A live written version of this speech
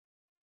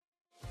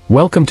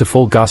Welcome to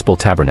Full Gospel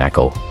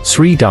Tabernacle,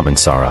 Sri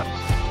Damansara.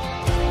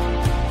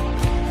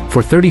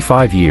 For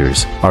 35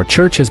 years, our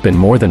church has been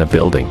more than a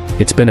building.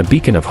 It's been a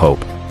beacon of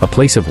hope, a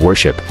place of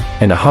worship,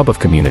 and a hub of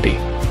community.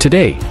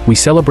 Today, we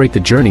celebrate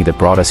the journey that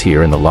brought us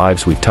here and the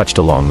lives we've touched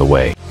along the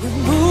way.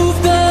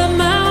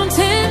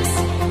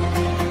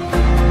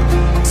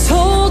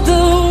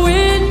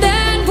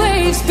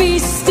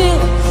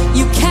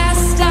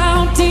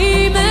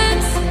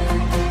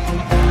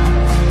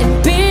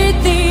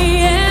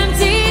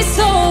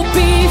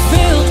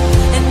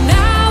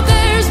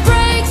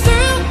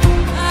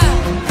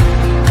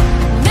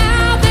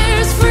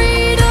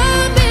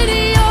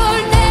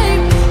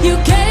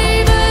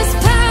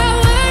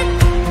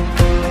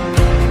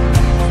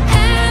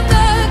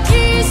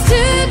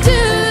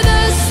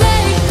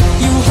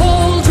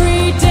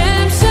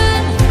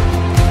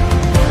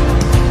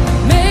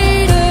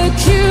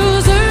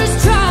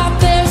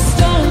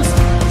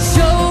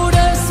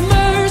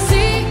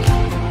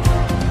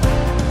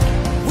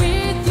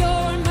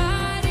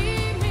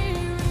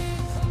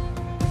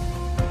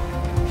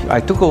 I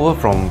took over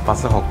from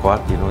Pastor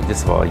Hokwat,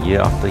 just about a year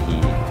after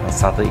he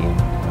started in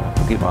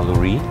Bukit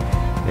Maluri,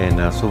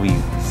 and so we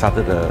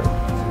started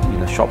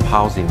a shop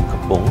house in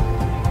Kapong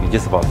with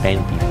just about 10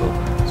 people.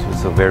 So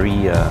it's a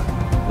very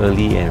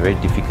early and very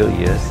difficult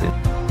years.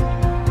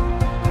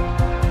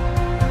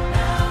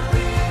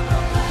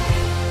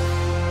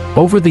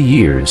 Over the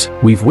years,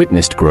 we've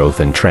witnessed growth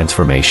and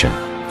transformation.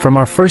 From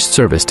our first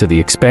service to the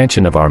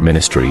expansion of our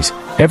ministries,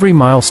 every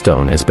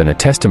milestone has been a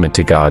testament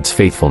to God's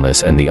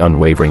faithfulness and the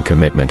unwavering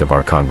commitment of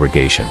our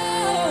congregation.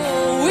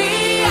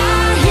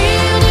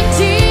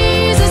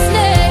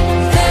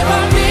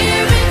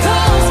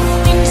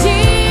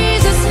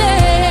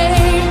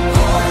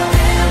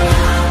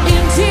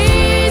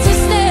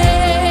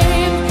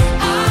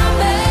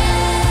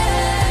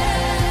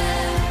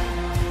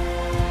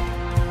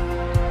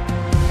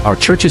 Our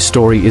church's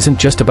story isn't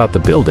just about the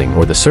building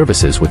or the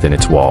services within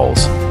its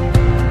walls.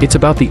 It's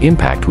about the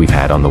impact we've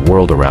had on the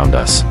world around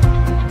us.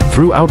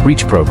 Through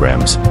outreach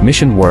programs,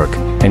 mission work,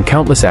 and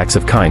countless acts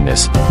of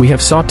kindness, we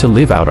have sought to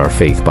live out our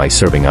faith by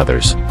serving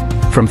others.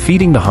 From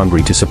feeding the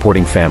hungry to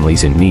supporting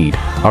families in need,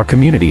 our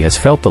community has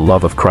felt the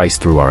love of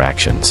Christ through our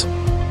actions.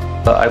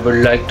 I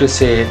would like to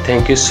say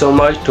thank you so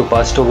much to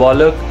Pastor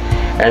Wallach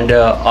and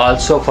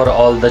also for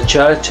all the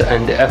church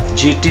and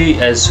FGT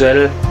as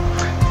well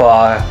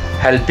for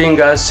helping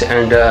us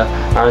and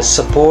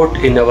support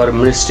in our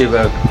ministry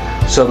work.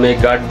 So may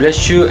God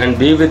bless you and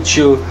be with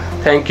you.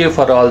 Thank you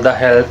for all the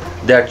help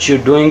that you're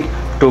doing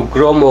to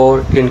grow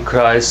more in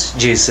Christ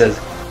Jesus.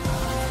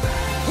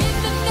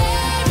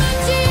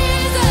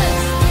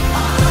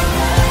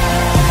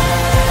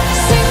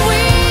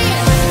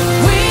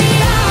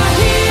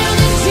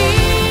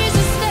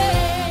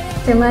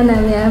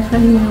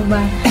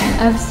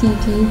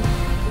 FGT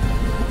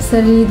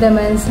Sri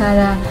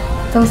Damansara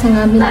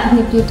 35 နှ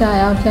စ်ပြည့်တာ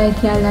အောင်ဖျား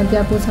ခင်လမ်းပြ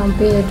ပို့ဆောင်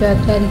ပေးရတဲ့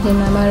ဖျားခင်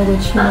နာမတော်ကို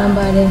ချီးမွမ်း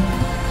ပါတယ်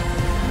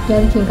။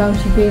ဖျားခင်ကောင်း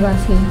ချီးပေးပါ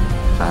စေ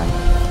။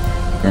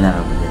 ကျွန်တော်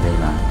တို့ဒီ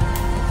မှာ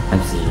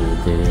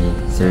FGT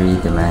Sri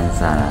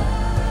Damansara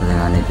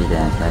 35 နှစ်ပြည့်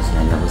တဲ့ဖျားရှ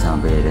င်ရောက်ပို့ဆောင်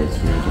ပေးရတဲ့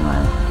ချီးမွမ်းပါ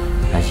တယ်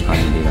။ဖျားရှင်ကော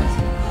င်းချီးပေးပါ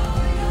စေ။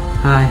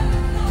 Hi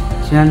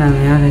ကျွန်တော်နာမ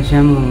ည်ရှ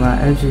မ်းမုံက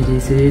FGT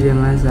Sri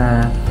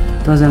Damansara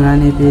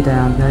 35 နှစ်ပြည့်တဲ့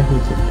အောင်ဖျားရှ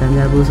င်လမ်းပြ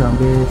ပို့ဆောင်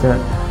ပေးရတဲ့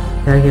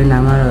ဖျားခင်နာ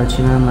မတော်ကို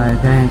ချီးမွမ်းပါတယ်။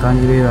ဖျားခင်ကောင်း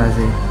ချီးပေးပါ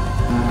စေ။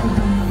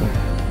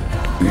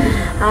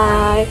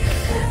 Hi,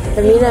 သ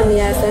မီးနာမည်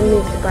ကစမီ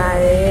ဖြစ်ပါ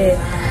တယ်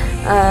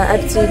။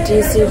 FGT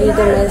Sri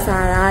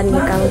Damansara နေ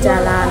ကောင်းကြ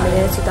လားမ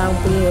လဲဆုတောင်း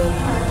ပေးရ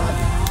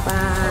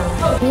ပါ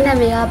။သမီးနာ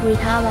မည်ကပွေ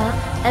ထားပါ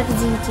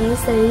FGT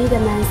Sri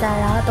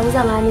Damansara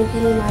 35 နှစ်ပြ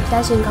ည့်မှာ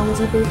ဖျားရှင်ကောင်း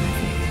ကြီးပေးပါ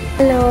။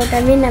 Hello သ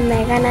မီးနာမ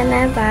ည်ကနန်းန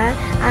န်းပါ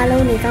အား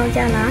လုံးနေကောင်းကြ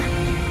လား။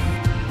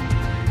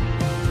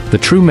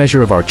 The true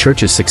measure of our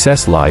church's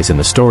success lies in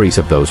the stories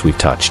of those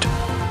we've touched.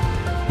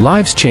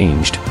 Lives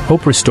changed,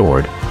 hope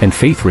restored, and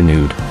faith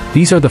renewed.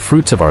 These are the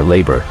fruits of our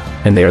labor,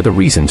 and they are the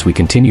reasons we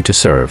continue to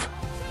serve.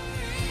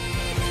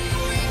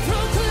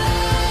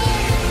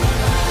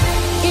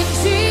 In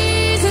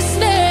Jesus'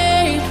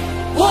 name,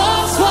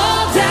 walls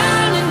fall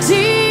down in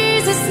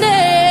Jesus'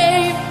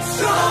 name.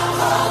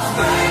 Strongholds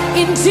break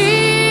in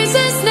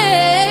Jesus'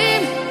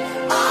 name.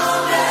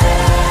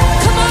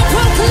 Come on,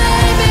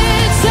 proclaim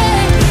it, say,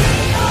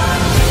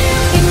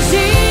 in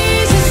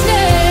Jesus'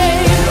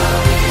 name.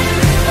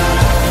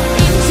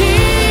 In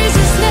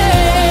Jesus'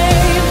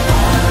 name.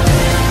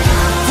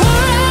 For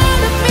all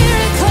the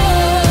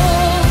miracles.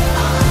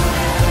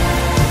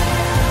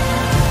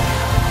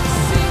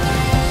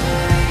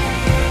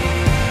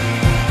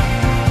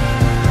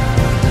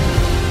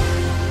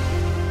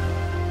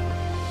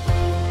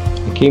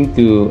 I came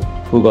to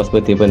Full Gospel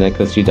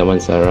Tabernacle Sri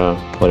Damansara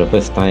for the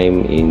first time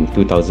in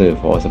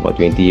 2004, it's about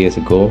 20 years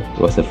ago.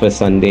 It was the first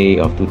Sunday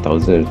of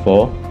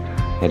 2004.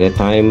 At that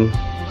time,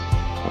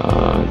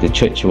 the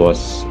church was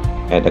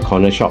at a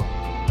corner shop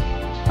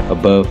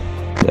above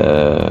the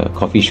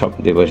coffee shop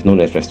that was known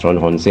as Restaurant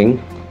Hon Sing.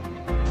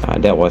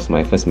 That was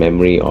my first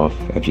memory of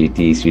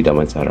FGT Sri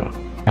Damansara.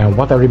 And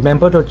what I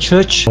remember the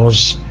church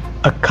was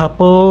a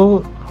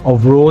couple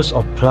of rows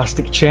of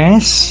plastic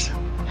chairs,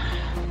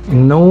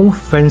 no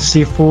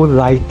fanciful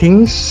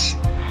lightings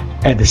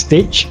at the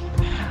stage,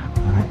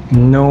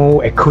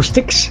 no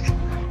acoustics,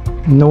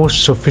 no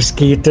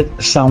sophisticated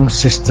sound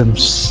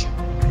systems,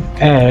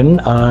 and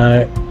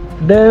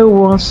there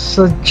was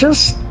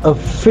just a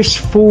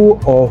fistful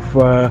of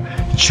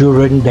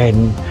children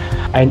then.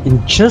 And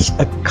in just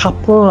a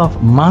couple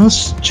of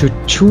months to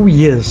 2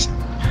 years,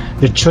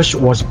 the church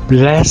was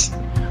blessed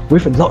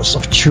with lots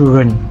of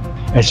children,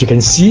 as you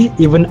can see,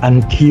 even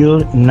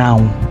until now.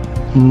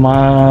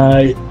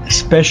 My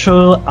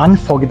special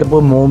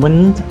unforgettable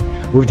moment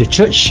with the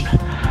church,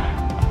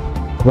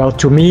 well,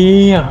 to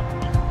me,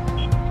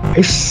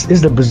 is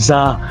the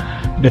bazaar,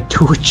 the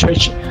 2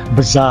 church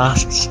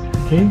bazaars.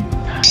 Okay,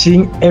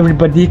 seeing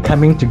everybody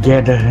coming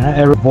together,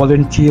 every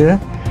volunteer,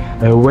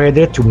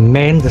 whether to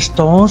man the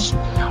stalls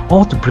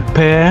or to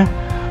prepare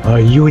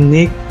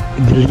unique,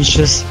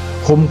 delicious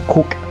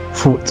home-cooked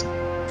food.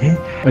 Okay?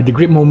 The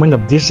great moment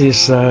of this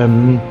is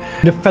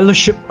the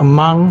fellowship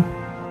among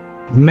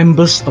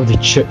members of the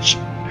church.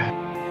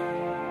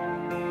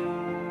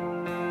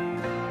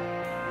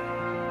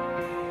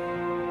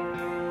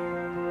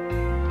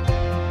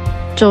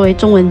 作为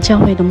中文教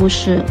会的牧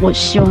师，我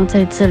希望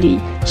在这里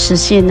实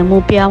现的目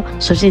标，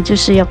首先就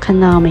是要看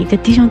到每个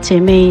弟兄姐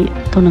妹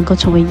都能够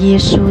成为耶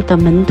稣的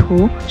门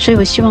徒，所以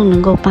我希望能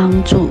够帮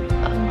助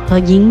和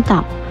引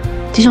导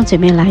弟兄姐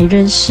妹来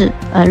认识，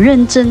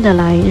认真的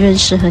来认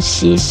识和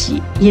学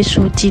习耶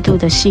稣基督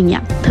的信仰，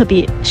特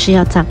别是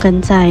要扎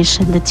根在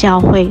神的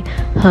教会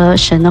和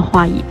神的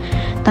话语。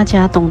大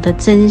家懂得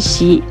珍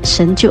惜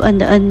神救恩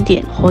的恩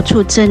典，活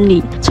出真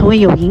理，成为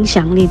有影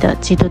响力的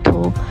基督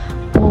徒。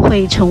不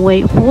会成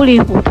为糊里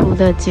糊涂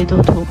的基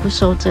督徒，不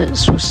受这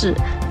俗世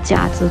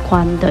价值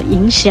观的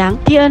影响。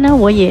第二呢，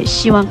我也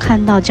希望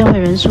看到教会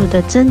人数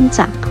的增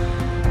长。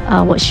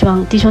我希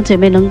望弟兄姐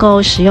妹能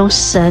够使用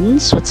神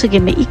所赐给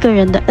每一个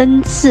人的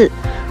恩赐，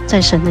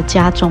在神的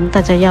家中，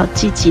大家要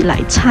积极来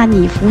参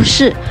与服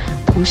事，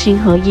同心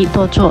合意，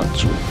多做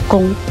主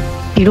工。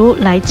比如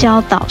来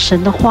教导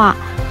神的话、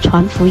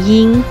传福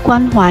音、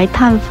关怀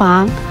探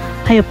访，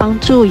还有帮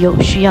助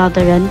有需要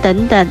的人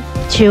等等。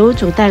求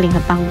主带领和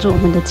帮助我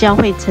们的教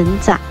会成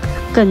长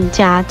更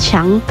加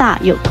强大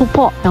有突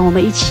破，让我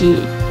们一起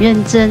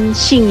认真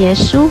信耶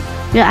稣，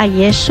热爱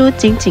耶稣，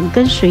紧紧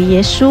跟随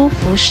耶稣，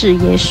服侍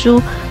耶稣，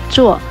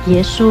做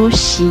耶稣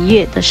喜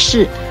悦的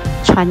事，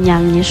传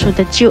扬耶稣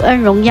的救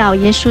恩，荣耀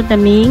耶稣的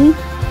名。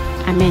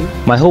Amen.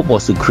 My hope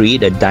was to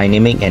create a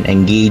dynamic and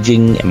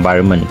engaging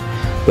environment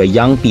where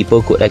young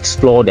people could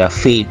explore their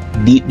faith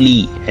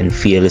deeply and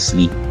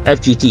fearlessly.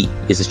 FGT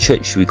is a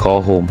church we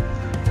call home,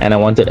 and I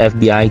wanted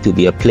FBI to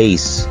be a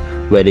place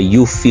where the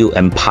youth feel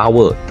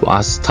empowered to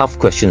ask tough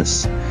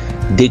questions,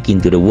 dig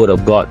into the Word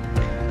of God,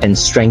 and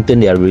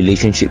strengthen their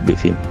relationship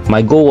with Him.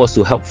 My goal was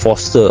to help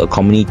foster a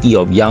community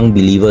of young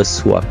believers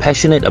who are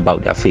passionate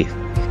about their faith,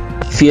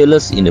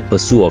 fearless in the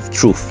pursuit of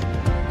truth,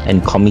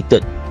 and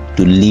committed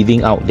to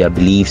living out their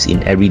beliefs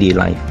in everyday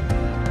life.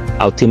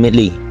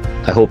 Ultimately,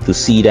 I hope to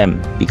see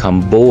them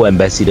become bold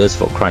ambassadors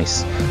for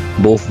Christ,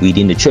 both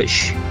within the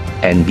church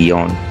and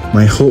beyond.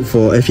 My hope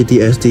for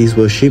FGT-SD's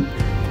worship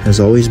has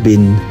always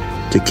been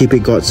to keep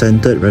it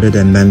God-centered rather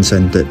than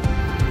man-centered.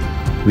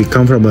 We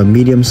come from a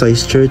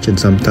medium-sized church, and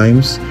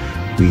sometimes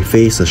we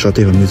face a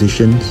shortage of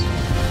musicians.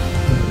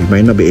 We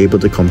might not be able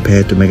to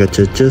compare to mega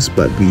churches,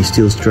 but we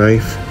still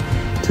strive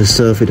to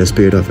serve with a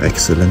spirit of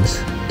excellence,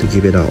 to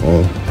give it our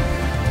all.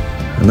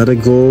 Another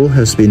goal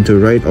has been to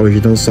write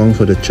original songs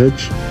for the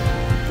church.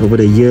 Over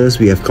the years,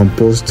 we have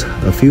composed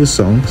a few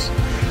songs,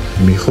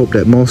 and we hope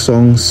that more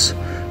songs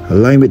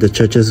aligned with the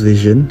church's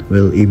vision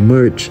will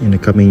emerge in the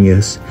coming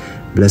years,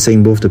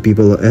 blessing both the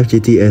people of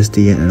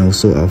FGT-SD and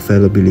also our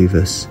fellow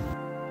believers.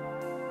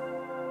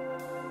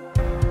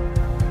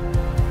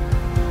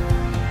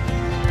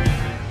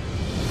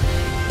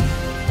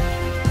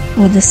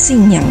 我的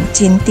信仰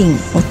坚定，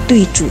我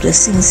对主的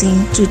信心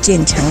逐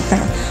渐强大，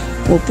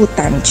我不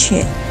胆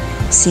怯，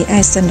喜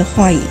爱神的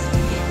话语。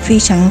非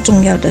常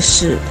重要的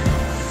是，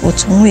我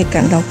从未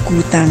感到孤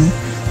单，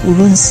无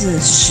论是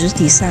实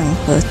体上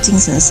和精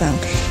神上，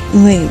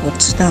因为我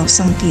知道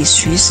上帝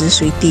随时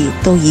随地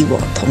都与我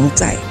同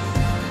在。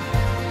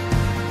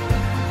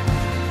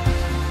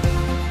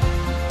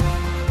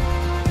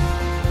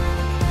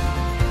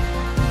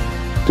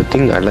The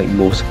thing I like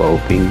most about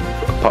being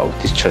a part of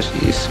this church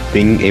is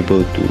being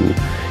able to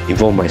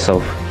involve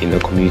myself in a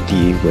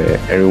community where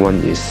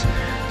everyone is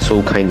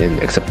so kind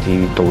and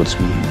accepting towards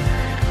me.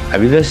 I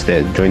realized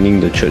that joining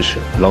the church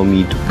allowed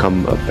me to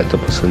become a better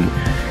person,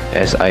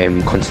 as I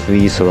am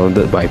constantly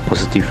surrounded by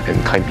positive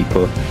and kind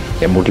people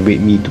that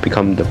motivate me to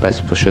become the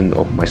best version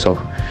of myself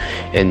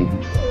and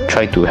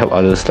try to help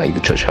others like the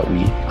church helped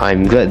me.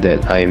 I'm glad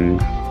that I'm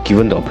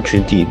given the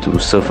opportunity to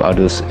serve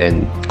others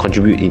and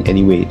contribute in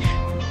any way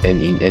and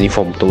in any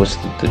form towards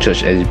the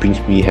church, as it brings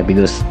me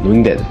happiness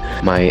knowing that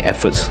my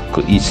efforts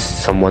could ease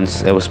someone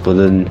else's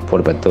burden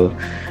for the better.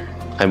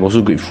 I'm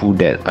also grateful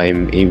that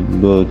I'm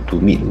able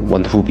to meet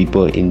wonderful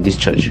people in this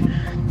church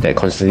that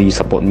constantly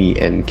support me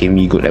and give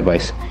me good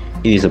advice.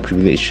 It is a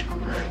privilege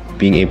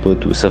being able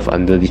to serve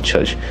under this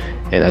church,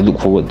 and I look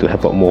forward to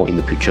help out more in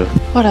the future.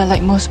 What I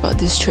like most about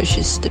this church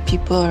is the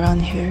people around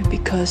here,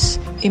 because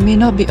it may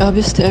not be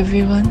obvious to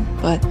everyone,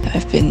 but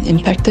I've been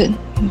impacted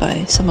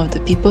by some of the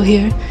people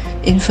here,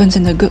 influenced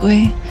in a good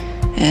way,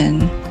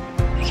 and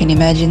I can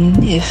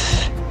imagine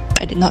if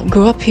I did not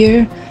grow up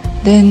here,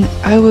 then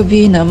I would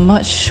be in a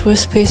much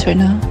worse place right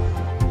now.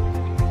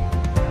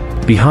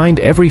 Behind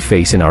every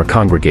face in our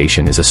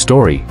congregation is a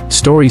story,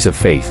 stories of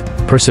faith,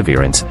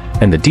 perseverance,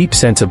 and the deep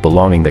sense of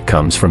belonging that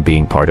comes from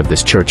being part of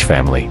this church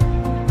family.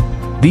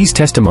 These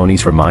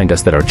testimonies remind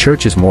us that our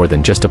church is more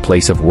than just a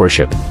place of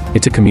worship,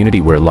 it's a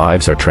community where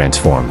lives are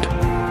transformed.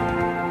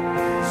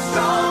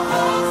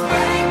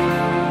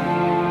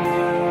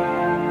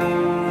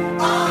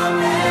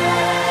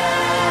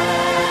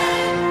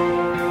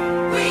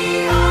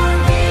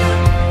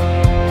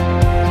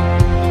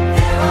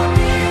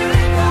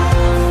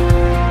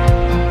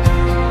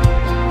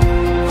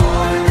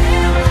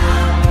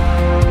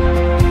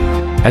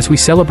 As we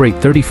celebrate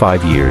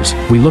 35 years,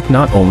 we look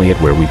not only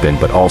at where we've been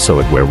but also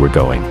at where we're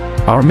going.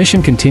 Our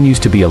mission continues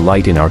to be a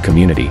light in our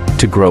community,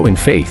 to grow in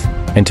faith,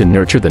 and to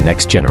nurture the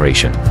next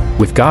generation.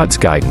 With God's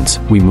guidance,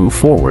 we move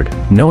forward,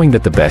 knowing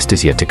that the best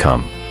is yet to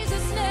come.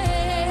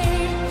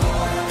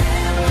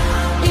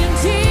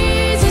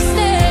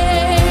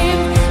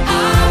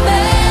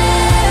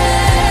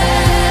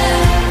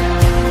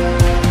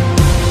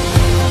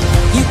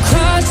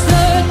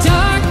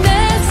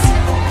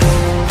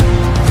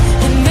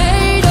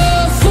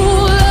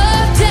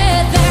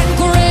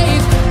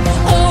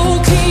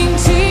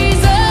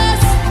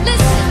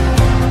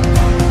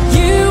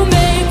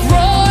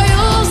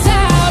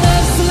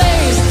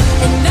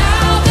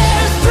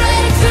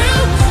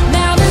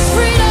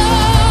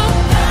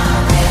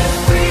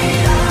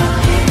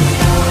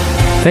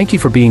 Thank you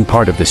for being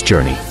part of this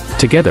journey.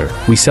 Together,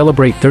 we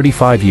celebrate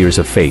 35 years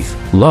of faith,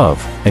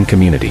 love, and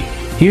community.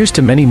 Here's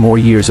to many more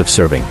years of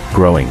serving,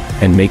 growing,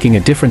 and making a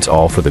difference,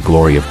 all for the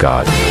glory of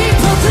God.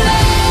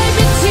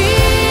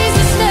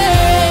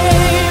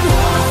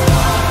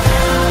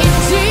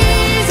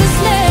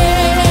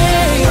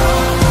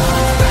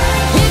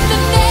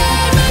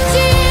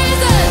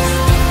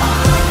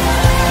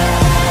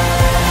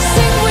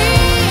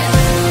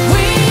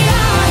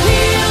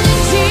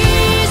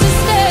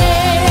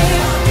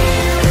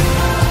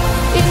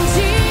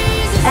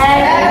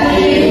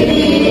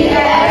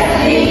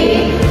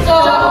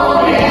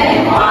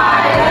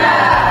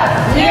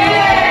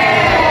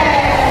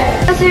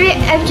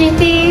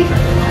 FGT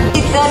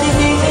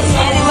 35th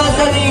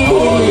anniversary.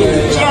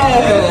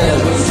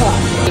 Cheers.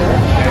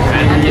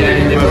 Happy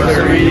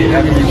anniversary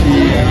FGT.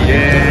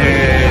 Yeah.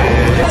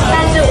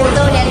 35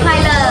周年快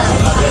乐。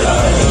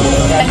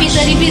Happy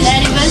 35th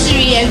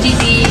anniversary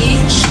FGT.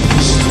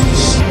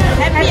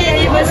 Happy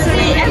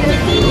anniversary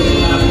FGT.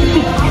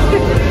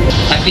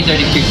 Happy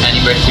 35th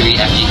anniversary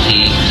FGT.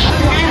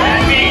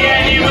 Happy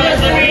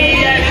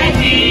anniversary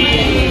FGT.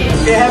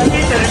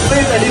 Happy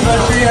 35th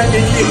anniversary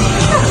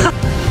FGT.